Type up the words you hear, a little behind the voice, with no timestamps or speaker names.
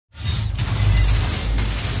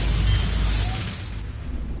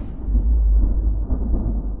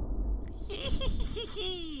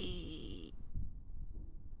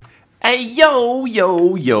Hey, yo,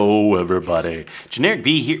 everybody. Generikb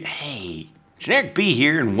here. Hey, Generikb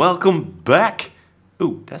here, and welcome back.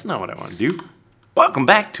 Ooh, that's not what I want to do. Welcome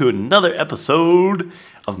back to another episode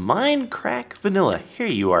of Mindcrack Vanilla. Here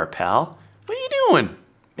you are, pal. What are you doing?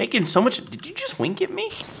 Making so much... Did you just wink at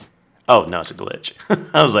me? Oh, no, it's a glitch.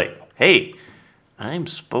 I was like, hey, I'm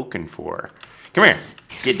spoken for. Come here.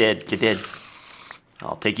 Get dead.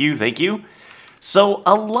 I'll take you, thank you. So,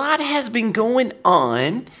 a lot has been going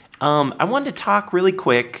on. I wanted to talk really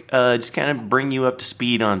quick, just kind of bring you up to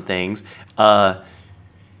speed on things. Etho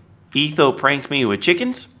pranked me with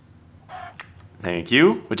chickens. Thank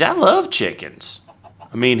you. Which I love chickens.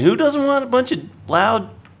 I mean, who doesn't want a bunch of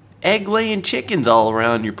loud egg-laying chickens all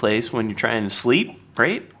around your place when you're trying to sleep,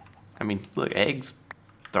 right? I mean, look, eggs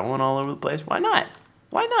throwing all over the place. Why not?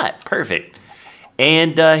 Why not? Perfect.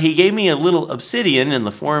 And he gave me a little obsidian in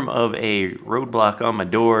the form of a roadblock on my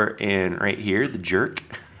door, and right here, the jerk.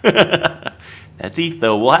 That's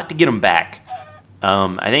Etho. We'll have to get him back.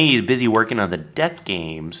 I think he's busy working on the death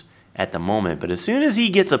games at the moment, but as soon as he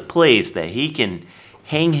gets a place that he can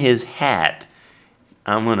hang his hat,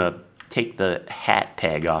 I'm going to take the hat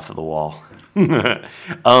peg off of the wall.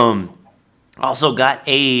 Also got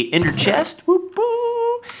a ender chest. Whoop,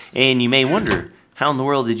 whoop. And you may wonder, how in the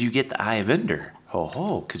world did you get the Eye of Ender?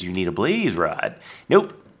 Ho, because you need a blaze rod.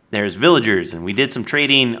 Nope. There's villagers, and we did some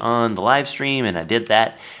trading on the live stream, and I did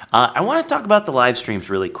that. I want to talk about the live streams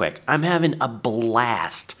really quick. I'm having a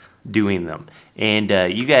blast doing them, and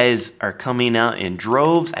you guys are coming out in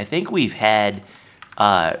droves. I think we've had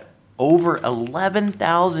over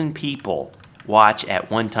 11,000 people watch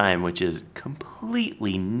at one time, which is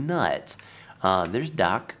completely nuts. There's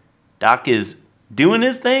Doc. Doc is doing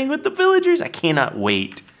his thing with the villagers. I cannot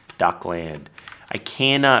wait, Docland. I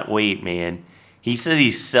cannot wait, man. He said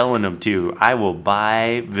he's selling them too. I will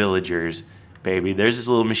buy villagers, baby. There's this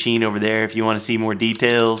little machine over there. If you want to see more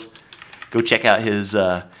details, go check out his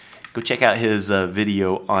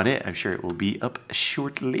video on it. I'm sure it will be up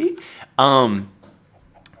shortly. Let's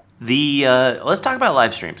talk about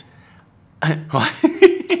live streams. I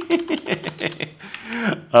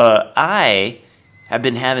have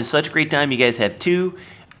been having such a great time. You guys have too.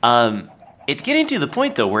 It's getting to the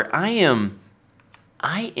point though where I am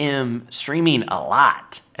streaming a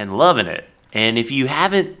lot and loving it. And if you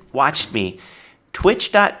haven't watched me,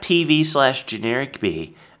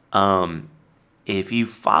 twitch.tv/Generikb. If you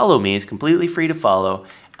follow me, it's completely free to follow.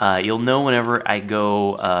 You'll know whenever I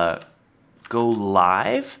go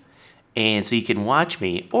live, and so you can watch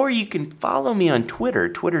me, or you can follow me on Twitter,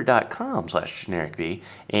 twitter.com/Generikb,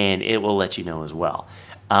 and it will let you know as well.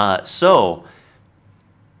 So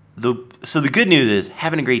the good news is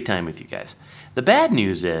having a great time with you guys. The bad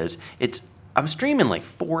news is I'm streaming like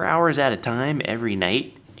 4 hours at a time every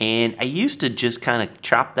night, and I used to just kind of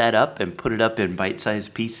chop that up and put it up in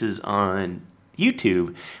bite-sized pieces on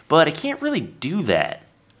YouTube, but I can't really do that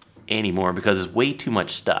anymore because it's way too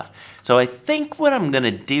much stuff. So I think what I'm going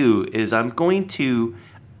to do is I'm going to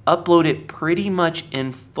upload it pretty much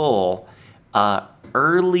in full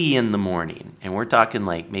early in the morning, and we're talking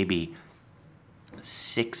like maybe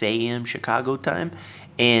 6 a.m. Chicago time.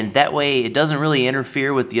 And that way it doesn't really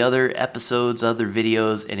interfere with the other episodes, other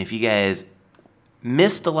videos. And if you guys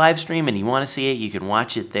missed the live stream and you want to see it, you can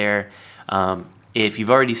watch it there. If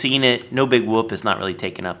you've already seen it, no big whoop. It's not really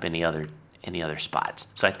taking up any other spots.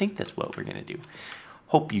 So I think that's what we're going to do.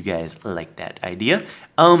 Hope you guys like that idea.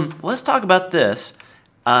 Let's talk about this.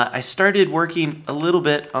 I started working a little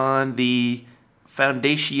bit on the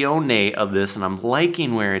foundatione of this, and I'm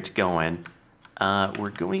liking where it's going.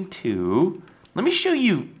 We're going to... Let me show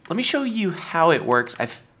you how it works.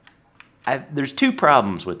 There's two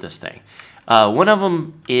problems with this thing. One of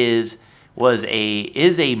them was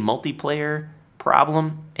a multiplayer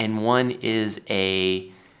problem, and one is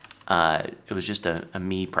it was just a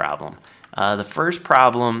me problem. The first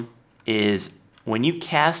problem is when you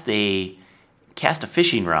cast a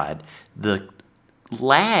fishing rod, the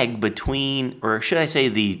lag between, or should I say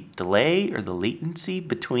the delay or the latency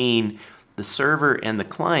between the server and the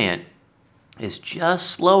client is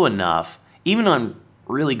just slow enough, even on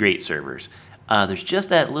really great servers. There's just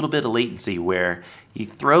that little bit of latency where you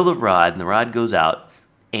throw the rod and the rod goes out,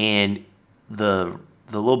 and the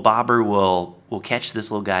little bobber will catch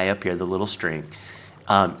this little guy up here, the little string,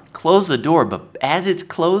 close the door, but as it's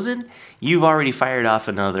closing, you've already fired off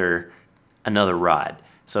another rod,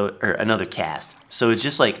 or another cast. So it's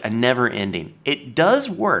just like a never ending. It does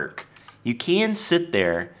work. You can sit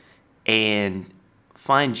there and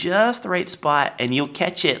find just the right spot, and you'll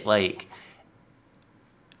catch it like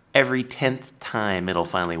every 10th time it'll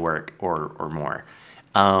finally work or more.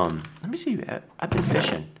 Let me see. I've been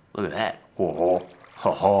fishing. Look at that. Oh,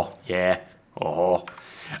 oh, yeah. Oh.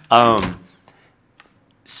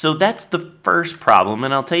 So that's the first problem,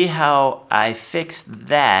 and I'll tell you how I fixed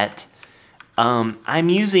that. I'm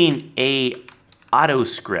using a auto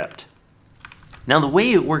script. Now the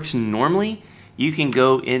way it works normally, you can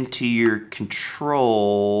go into your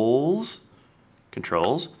controls,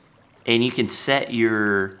 and you can set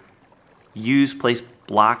your use place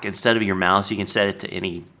block instead of your mouse. You can set it to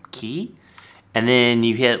any key, and then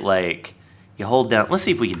you hit like, you hold down. Let's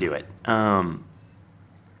see if we can do it.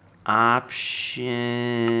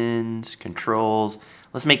 Options, controls.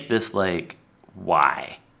 Let's make this like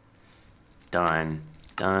Y. Done,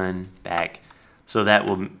 back. So that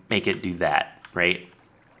will make it do that, right?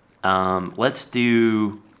 Let's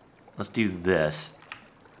do this.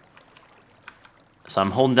 So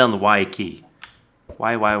I'm holding down the Y key.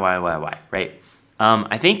 Y, right?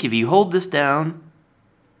 I think if you hold this down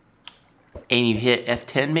and you hit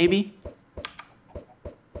F10 maybe?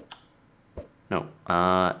 No,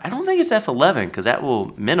 I don't think it's F11 because that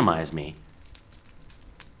will minimize me.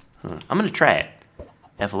 I'm gonna try it.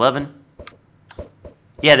 F11.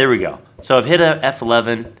 Yeah, there we go. So I've hit a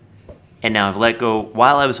F11 and now I've let go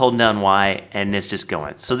while I was holding down Y and it's just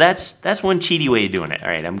going. So that's one cheaty way of doing it. All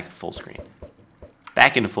right, I'm full screen.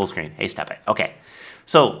 Back into full screen. Hey, stop it. Okay.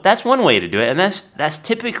 So that's one way to do it, and that's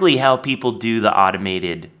typically how people do the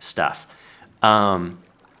automated stuff.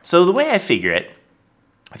 So the way I figure it,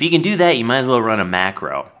 if you can do that, you might as well run a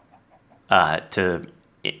macro to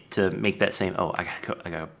make that same. Oh, I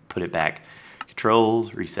gotta put it back.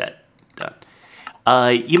 Controls, reset, done.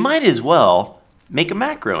 You might as well make a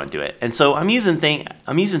macro and do it. And so I'm using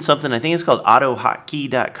something. I think it's called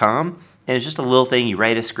AutoHotkey.com, and it's just a little thing. You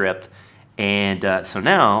write a script. And so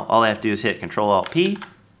now all I have to do is hit Control-Alt-P,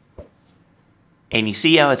 and you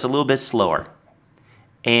see how it's a little bit slower.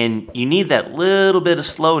 And you need that little bit of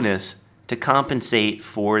slowness to compensate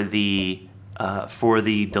for the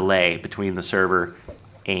delay between the server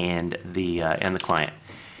and the client.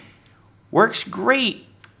 Works great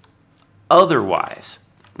otherwise.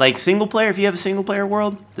 Like single player, if you have a single player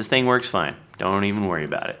world, this thing works fine. Don't even worry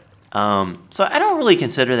about it. So I don't really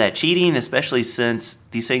consider that cheating, especially since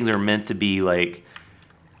these things are meant to be like,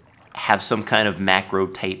 have some kind of macro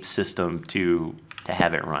type system to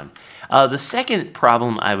have it run. The second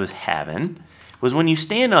problem I was having was when you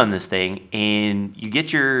stand on this thing and you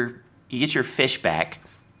get your fish back,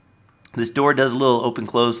 this door does a little open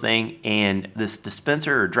close thing, and this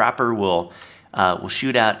dispenser or dropper will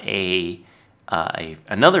shoot out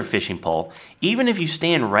another fishing pole. Even if you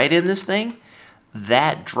stand right in this thing,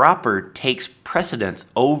 that dropper takes precedence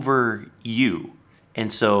over you.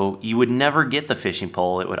 And so you would never get the fishing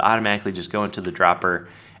pole. It would automatically just go into the dropper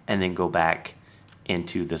and then go back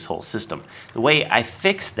into this whole system. The way I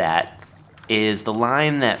fix that is the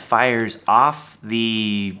line that fires off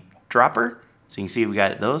the dropper. So you can see we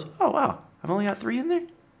got those. Oh, wow. I've only got 3 in there.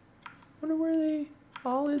 Wonder where they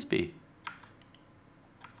all be.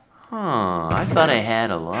 Huh. I thought I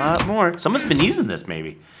had a lot more. Someone's been using this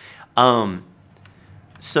maybe.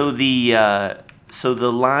 So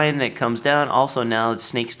the line that comes down also now it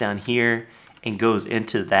snakes down here and goes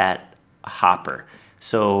into that hopper.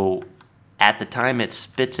 So at the time it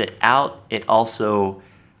spits it out, it also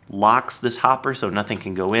locks this hopper so nothing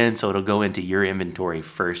can go in. So it'll go into your inventory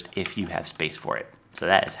first if you have space for it. So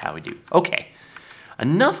that is how we do. Okay,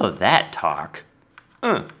 enough of that talk.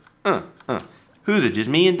 Who's it? Just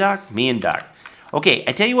me and Doc? Me and Doc. Okay,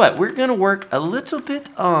 I tell you what, we're gonna work a little bit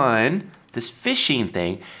on this fishing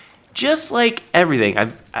thing, just like everything.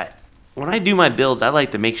 When I do my builds, I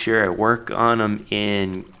like to make sure I work on them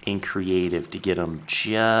in creative to get them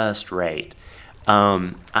just right.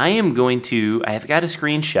 I have got a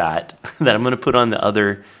screenshot that I'm going to put on the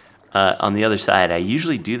other side. I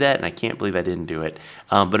usually do that, and I can't believe I didn't do it.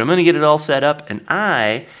 But I'm going to get it all set up, and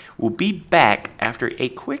I will be back after a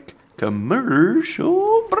quick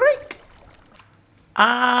commercial break.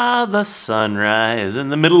 The sunrise in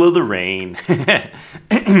the middle of the rain.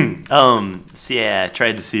 So yeah, I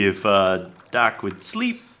tried to see if Doc would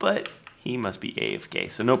sleep, but he must be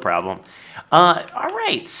AFK, so no problem. All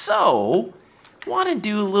right, so want to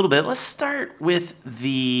do a little bit. Let's start with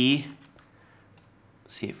the.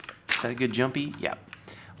 Let's see if is that a good jumpy? Yeah.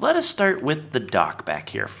 Let us start with the dock back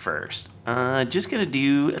here first. Just gonna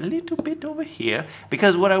do a little bit over here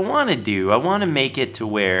because what I want to do, I want to make it to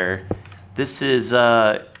where this is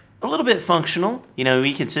a little bit functional. You know,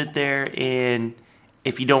 we can sit there and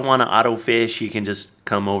if you don't want to auto fish, you can just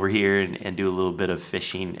come over here and do a little bit of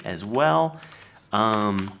fishing as well.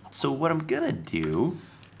 So what I'm gonna do,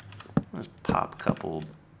 let's pop a couple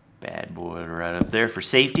Bad boy right up there for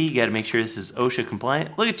safety. You got to make sure this is OSHA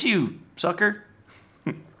compliant. Look at you, sucker.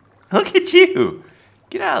 Look at you.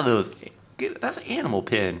 Get out of those. That's an animal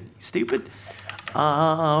pen. You stupid.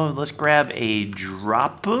 Let's grab a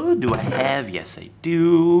dropper. Do I have? Yes, I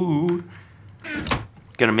do.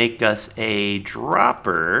 Gonna make us a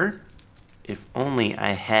dropper. If only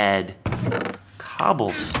I had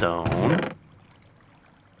cobblestone.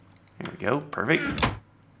 There we go. Perfect.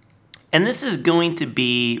 And this is going to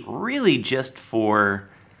be really just for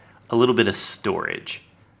a little bit of storage.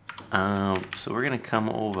 So we're gonna come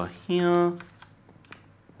over here.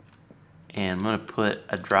 And I'm gonna put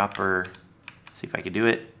a dropper, see if I can do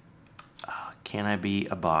it. Can I be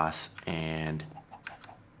a boss and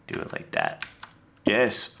do it like that?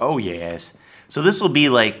 Yes, oh yes. So this will be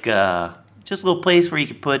like just a little place where you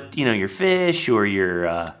can put, you know, your fish or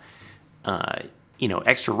your, you know,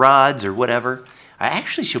 extra rods or whatever. I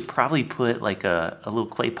actually should probably put like a little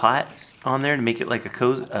clay pot on there to make it like a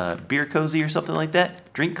cozy, beer cozy or something like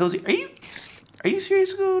that. Drink cozy. Are you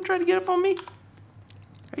serious gonna try to get up on me?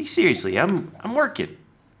 Are you seriously? I'm working.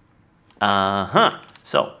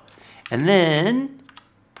 So, and then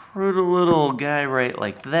put a little guy right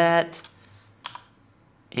like that,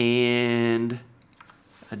 and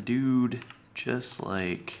a dude just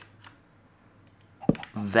like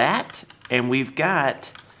that, and we've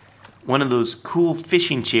got one of those cool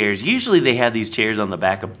fishing chairs. Usually they have these chairs on the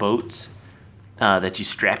back of boats that you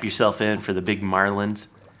strap yourself in for the big marlins,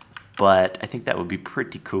 but I think that would be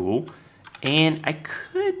pretty cool. And I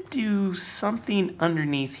could do something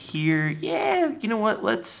underneath here. Yeah, you know what?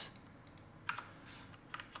 Let's...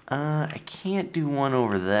 I can't do one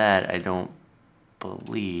over that, I don't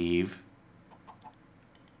believe.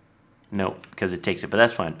 Nope, because it takes it, but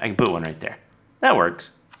that's fine. I can put one right there. That works.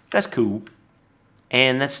 That's cool.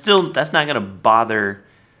 And that's not going to bother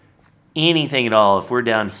anything at all if we're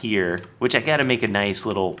down here, which I got to make a nice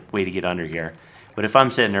little way to get under here. But if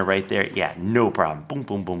I'm sitting there right there, yeah, no problem. Boom,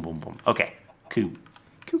 boom, boom, boom, boom. Okay, cool.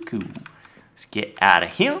 Cool, cool. Let's get out of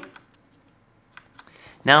here.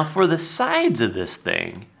 Now for the sides of this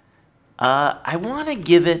thing, I want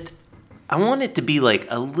it to be like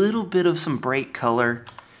a little bit of some bright color,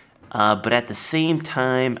 but at the same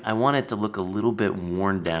time, I want it to look a little bit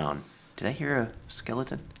worn down. Did I hear a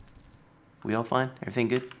skeleton? We all fine? Everything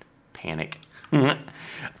good? Panic.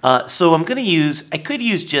 So I'm gonna I could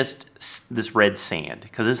use just this red sand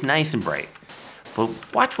because it's nice and bright.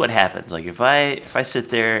 But watch what happens. Like if I sit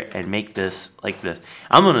there and make this like this,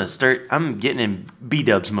 I'm getting in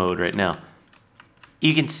B-dubs mode right now.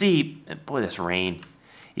 You can see, boy, this rain.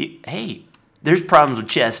 Hey, there's problems with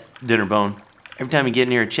chest, Dinnerbone. Every time you get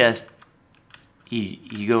near a chest,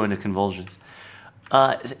 you go into convulsions.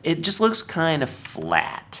 It just looks kind of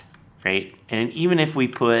flat, right? And even if we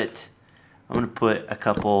put, I'm gonna put a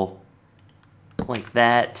couple like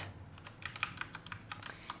that,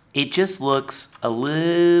 it just looks a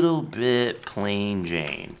little bit plain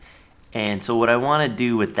Jane. And so what I want to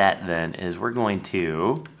do with that then is we're going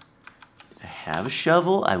to have a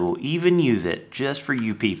shovel. I will even use it just for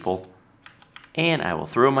you people. And I will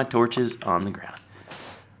throw my torches on the ground.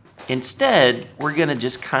 Instead, we're going to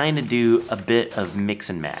just kind of do a bit of mix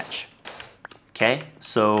and match. Okay,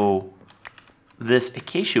 so this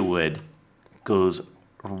acacia wood goes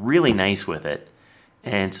really nice with it.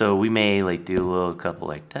 And so we may like do a little couple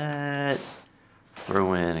like that,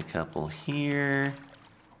 throw in a couple here,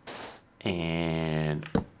 and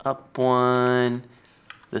up one.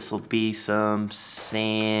 This will be some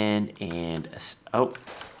sand and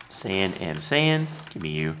sand. Give me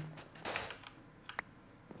you.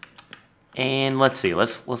 And let's see.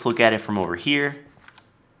 Let's look at it from over here.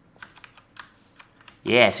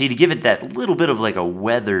 Yeah. See, to give it that little bit of like a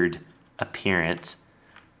weathered appearance,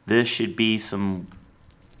 this should be some.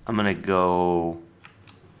 I'm gonna go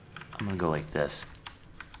like this.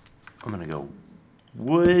 I'm gonna go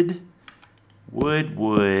wood.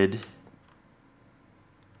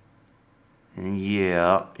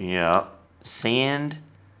 Yeah. Sand.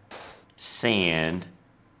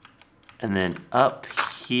 And then up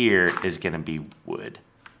here is gonna be wood.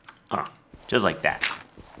 Just like that.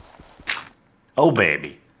 Oh,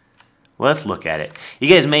 baby. Let's look at it. You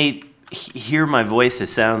guys may hear my voice. It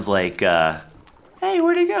sounds like, hey,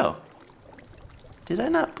 where'd he go? Did I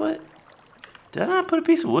not put a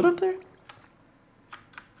piece of wood up there?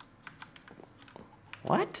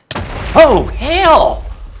 What? Oh, hell!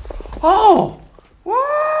 Oh!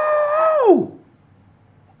 Whoa!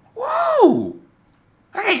 Whoa!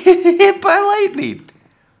 I got hit by lightning!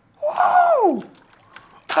 Whoa!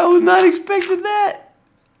 I was not expecting that.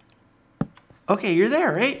 Okay, you're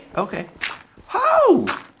there, right? Okay. Oh!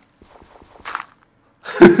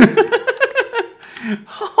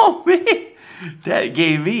 Oh, man. That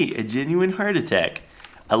gave me a genuine heart attack.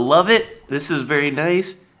 I love it. This is very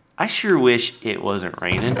nice. I sure wish it wasn't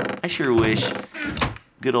raining. I sure wish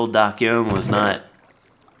good old Doc Young was not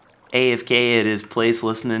AFK at his place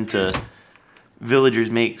listening to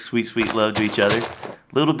villagers make sweet, sweet love to each other. A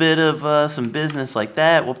little bit of some business like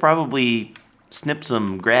that. We'll probably snip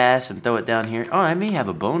some grass and throw it down here. Oh, I may have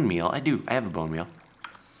a bone meal. I do. I have a bone meal.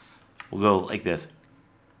 We'll go like this.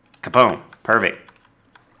 Kaboom. Perfect.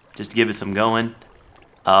 Just to give it some going.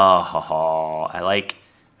 Oh, I like.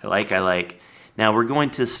 Now we're going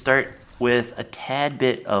to start with a tad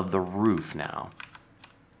bit of the roof now.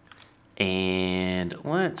 And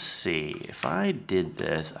let's see. If I did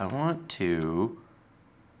this, I want to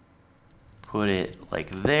put it like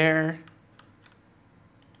there.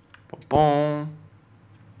 Boom.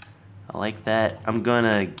 I like that. I'm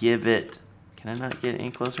gonna give it. Can I not get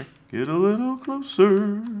any closer? Get a little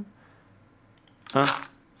closer. Huh?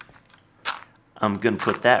 I'm gonna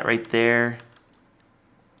put that right there.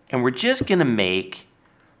 And we're just gonna make.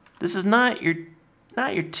 This is not your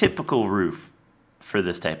typical roof for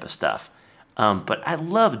this type of stuff. But I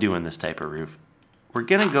love doing this type of roof. We're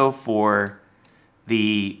gonna go for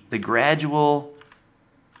the gradual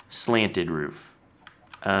slanted roof.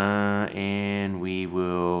 And we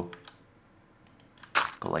will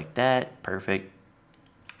go like that. Perfect.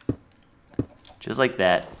 Just like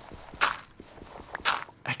that.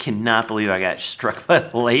 I cannot believe I got struck by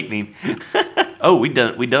lightning. Oh, we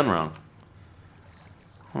done wrong.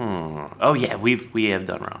 Oh yeah, we have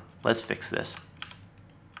done wrong. Let's fix this.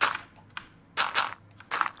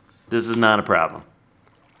 This is not a problem.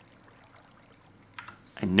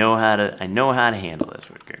 I know how to handle this.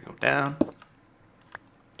 We're gonna go down.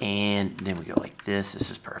 And then we go like this. This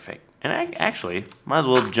is perfect. And I actually might as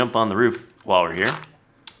well jump on the roof while we're here.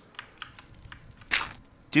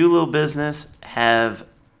 Do a little business. Have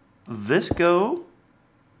this go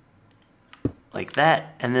like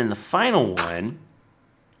that. And then the final one,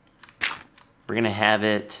 we're going to have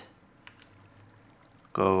it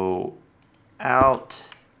go out.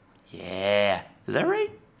 Yeah. Is that right?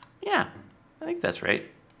 Yeah. I think that's right.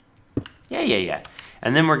 Yeah.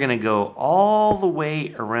 And then we're going to go all the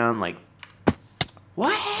way around like...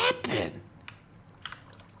 What happened?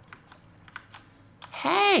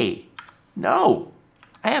 Hey! No!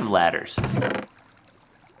 I have ladders.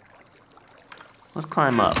 Let's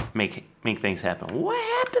climb up. Make things happen. What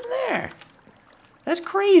happened there? That's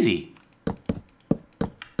crazy.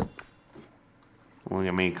 Look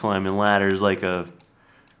at me climbing ladders like a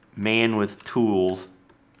man with tools.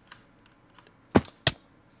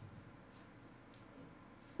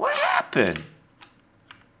 What happened?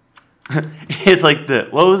 It's like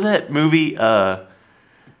what was that movie?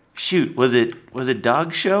 Shoot, was it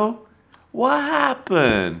Dog Show? What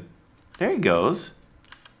happened? There he goes.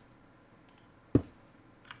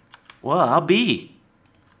 Well, I'll be.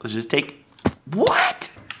 Let's just take. What?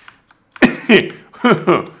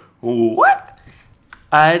 What?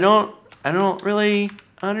 I don't really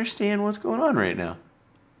understand what's going on right now.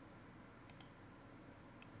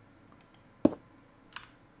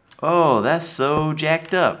 Oh, that's so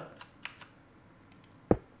jacked up.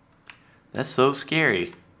 That's so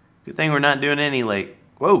scary. Good thing we're not doing any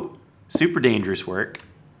whoa, super dangerous work.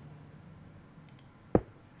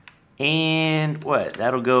 And what?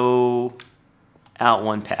 That'll go out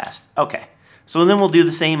one past. Okay. So then we'll do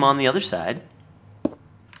the same on the other side.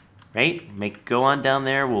 Right? Go on down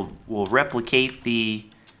there. We'll replicate the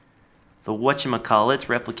whatchamacallits,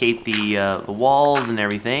 replicate the walls and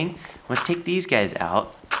everything. I'm gonna take these guys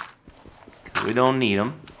out because we don't need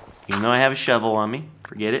them. Even though I have a shovel on me,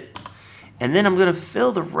 forget it. And then I'm gonna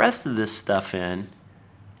fill the rest of this stuff in.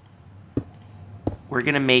 We're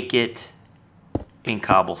gonna make it in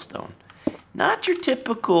cobblestone. Not your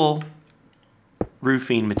typical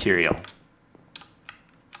roofing material.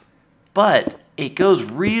 But it goes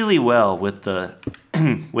really well with the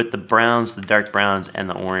with the browns, the dark browns, and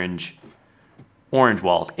the orange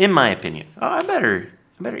walls, in my opinion. Oh, I better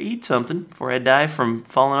eat something before I die from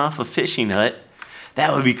falling off a fishing hut.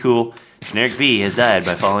 That would be cool. Generikb has died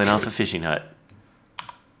by falling off a fishing hut.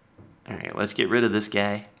 Alright, let's get rid of this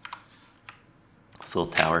guy. This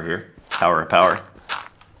little tower here. Tower of power.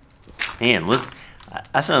 Man,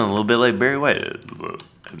 I sound a little bit like Barry White.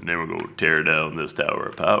 I'm never going to tear down this tower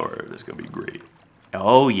of power. That's going to be great.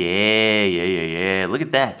 Oh, yeah. Look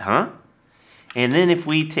at that, huh? And then if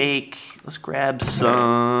we let's grab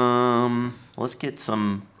some, let's get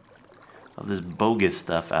some of this bogus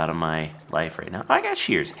stuff out of my life right now. I got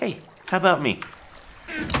shears. Hey, how about me?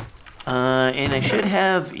 And I should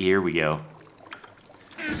have, here we go.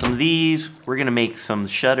 some of these. We're gonna make some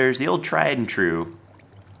shutters, the old tried and true.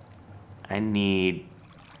 I need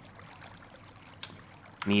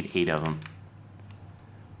 8 of them.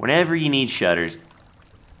 Whenever you need shutters,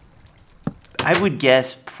 I would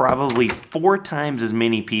guess probably 4 times as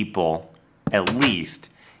many people, at least,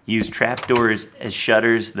 use trapdoors as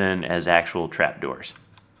shutters than as actual trapdoors.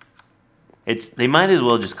 They might as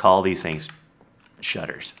well just call these things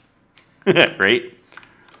shutters, right?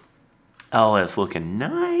 Oh, that's looking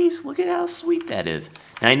nice. Look at how sweet that is.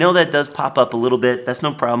 Now, I know that does pop up a little bit. That's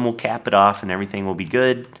no problem. We'll cap it off and everything will be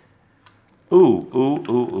good. Ooh, ooh,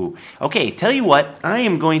 ooh, ooh. Okay, tell you what. I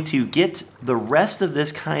am going to get the rest of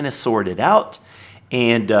this kind of sorted out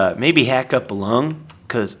and maybe hack up a lung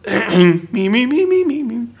because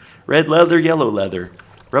me. Red leather, yellow leather.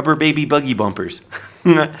 Rubber baby buggy bumpers.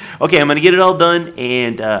 Okay, I'm going to get it all done,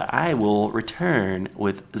 and I will return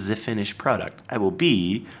with the finished product. I will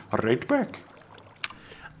be right back.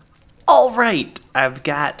 All right, I've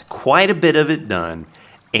got quite a bit of it done,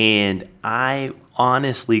 and I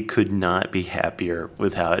honestly could not be happier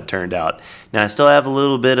with how it turned out. Now, I still have a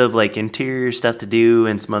little bit of like interior stuff to do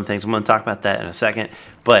and some other things. I'm going to talk about that in a second,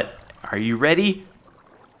 but are you ready?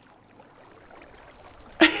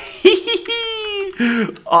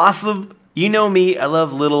 Awesome. You know me, I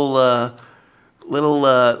love little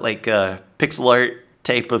pixel art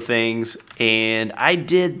type of things, and I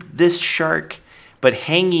did this shark, but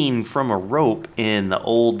hanging from a rope in the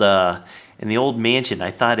old mansion.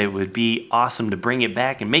 I thought it would be awesome to bring it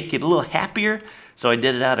back and make it a little happier, so I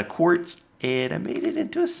did it out of quartz, and I made it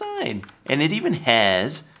into a sign. And it even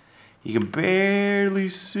has, you can barely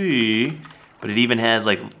see, but it even has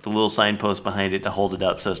like the little signpost behind it to hold it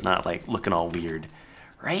up so it's not like looking all weird,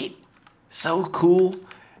 right? So cool.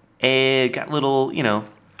 And got little, you know,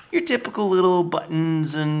 your typical little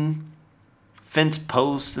buttons and fence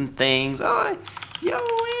posts and things. Oh, yo,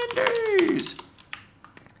 Anders!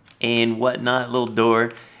 And whatnot, little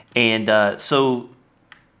door. And so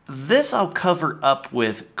this I'll cover up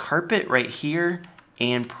with carpet right here.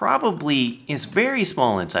 And probably, it's very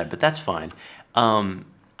small inside, but that's fine.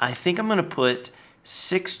 I think I'm going to put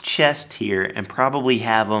 6 chests here and probably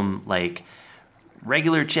have them like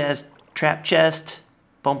regular chest, trap chest,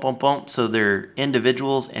 bump, bump, bump, so they're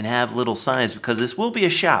individuals and have little signs because this will be a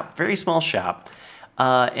shop, very small shop.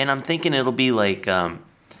 And I'm thinking it'll be like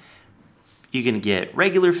you can get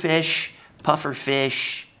regular fish, puffer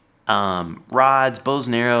fish, rods, bows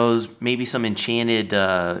and arrows, maybe some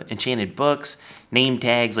enchanted books, name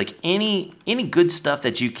tags, like any good stuff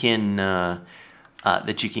that you can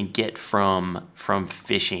get from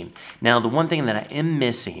fishing. Now, the one thing that I am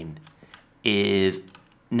missing is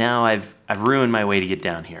now I've ruined my way to get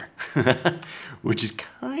down here, which is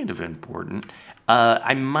kind of important.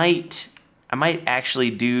 I might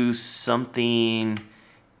actually do something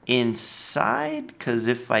inside, because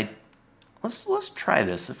if I let's try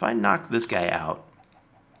this. If I knock this guy out,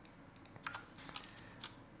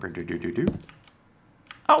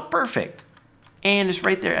 oh, perfect. And it's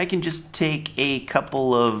right there. I can just take a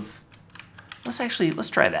couple of, let's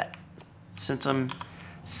try that. Since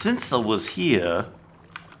I was here,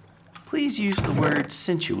 please use the word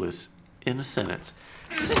sensuous in a sentence.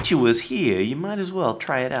 Since you was here, you might as well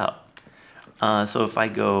try it out. So if I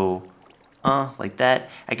go like that,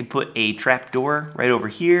 I can put a trap door right over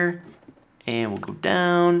here, and we'll go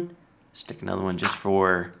down, stick another one just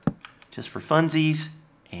for funsies,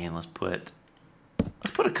 and let's put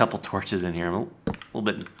a couple torches in here. I'm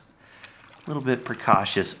a little bit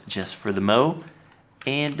precautious just for the mo.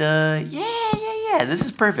 And yeah, this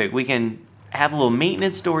is perfect. We can have a little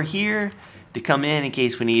maintenance door here to come in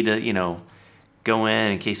case we need to, you know, go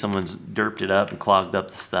in case someone's derped it up and clogged up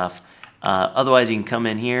the stuff. Otherwise, you can come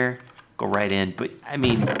in here, go right in. But I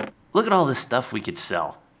mean, look at all this stuff we could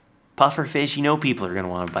sell. Puffer fish, you know people are going to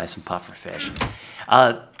want to buy some puffer fish.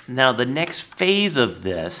 Now, the next phase of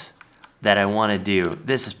this that I want to do,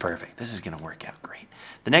 this is perfect. This is going to work out great.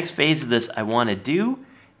 The next phase of this I want to do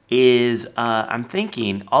is I'm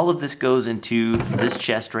thinking all of this goes into this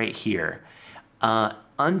chest right here.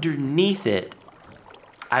 Underneath it,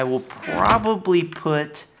 I will probably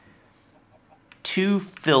put 2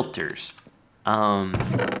 filters.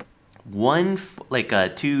 One,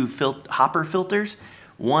 like 2 hopper filters,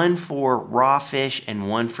 one for raw fish and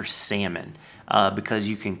one for salmon. Because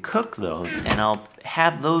you can cook those, and I'll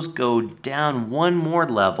have those go down one more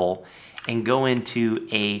level and go into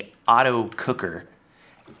a auto cooker,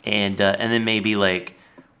 and then maybe like,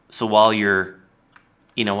 so while you're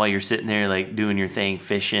sitting there like doing your thing,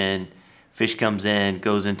 fishing, fish comes in,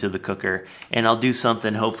 goes into the cooker, and I'll do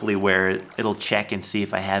something hopefully where it'll check and see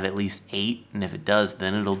if I have at least 8, and if it does,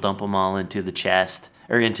 then it'll dump them all into the chest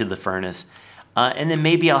or into the furnace. And then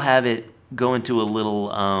maybe I'll have it go into a little,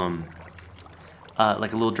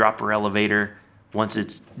 like a little dropper elevator once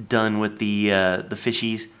it's done with the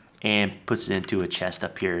fishies, and puts it into a chest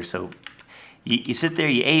up here. So you sit there,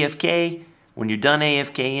 you AFK. When you're done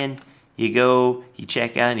AFKing, you go, you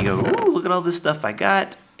check out, and you go, ooh, look at all this stuff I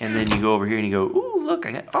got. And then you go over here and you go, ooh, look,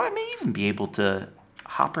 I may even be able to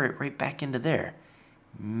hopper it right back into there.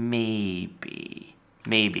 Maybe.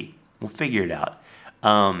 We'll figure it out.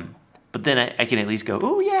 But then I can at least go,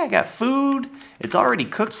 oh yeah, I got food. It's already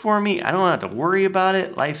cooked for me. I don't have to worry about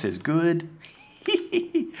it. Life is good.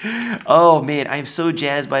 Oh man, I'm so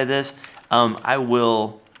jazzed by this. I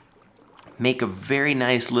will make a very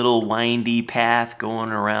nice little windy path going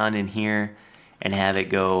around in here and have it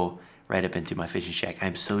go right up into my fishing shack.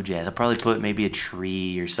 I'm so jazzed. I'll probably put maybe a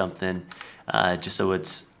tree or something, just so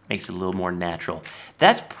makes it a little more natural.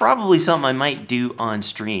 That's probably something I might do on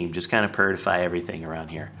stream, just kind of purify everything around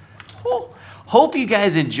here. Oh, hope you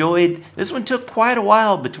guys enjoyed. This one took quite a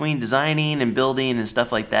while between designing and building and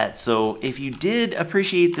stuff like that. So if you did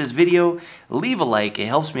appreciate this video, leave a like. It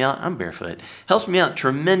helps me out. I'm barefoot. Helps me out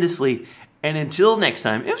tremendously. And until next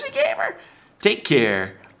time, MC Gamer, take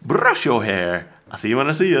care. Brush your hair. I'll see you when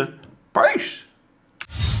I see you. Peace.